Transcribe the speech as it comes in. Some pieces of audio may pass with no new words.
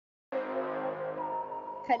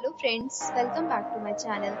Hello friends, welcome back to my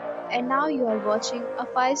channel. And now you are watching a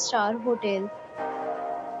 5-star hotel.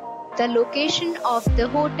 The location of the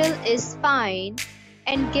hotel is fine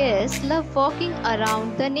and guests love walking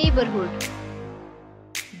around the neighborhood.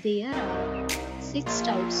 There are 6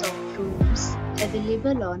 types of rooms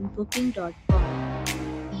available on booking.com.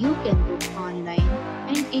 You can book online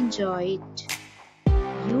and enjoy it.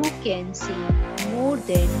 You can see more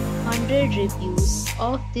than 100 reviews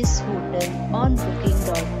of this hotel on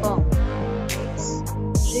booking.com. Its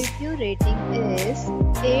review rating is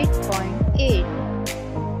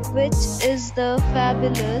 8.8, which is the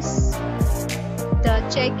fabulous. The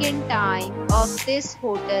check-in time of this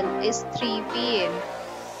hotel is 3 p.m.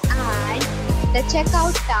 and the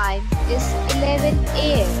checkout time is 11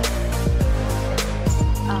 a.m.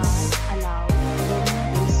 are allowed in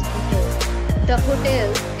this hotel. The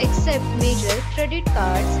hotel accepts major credit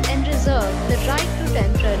cards and reserves the right to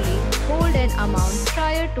temporarily hold an amount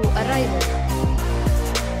prior to arrival.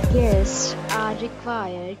 Guests are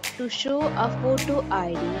required to show a photo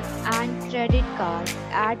ID and credit card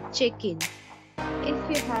at check-in. If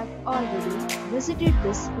you have already visited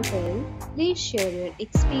this hotel, please share your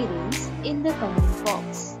experience in the comment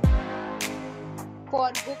box.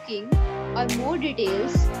 For booking or more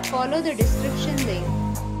details, follow the description link.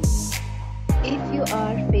 If you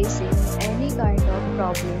are facing any kind of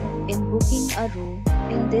problem in booking a room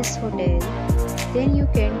in this hotel, then you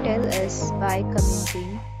can tell us by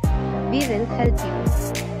commenting. We will help you.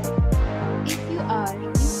 If you are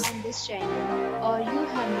new on this channel or you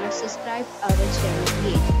have not subscribed our channel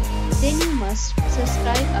yet, then you must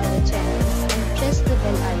subscribe our channel and press the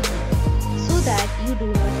bell icon so that you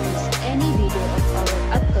do not miss any video of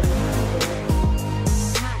our upcoming video.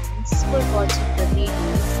 Thanks for watching the video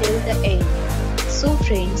till the end. So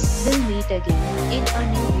friends, we'll meet again in a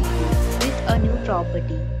new video with a new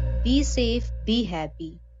property. Be safe, be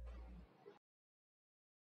happy.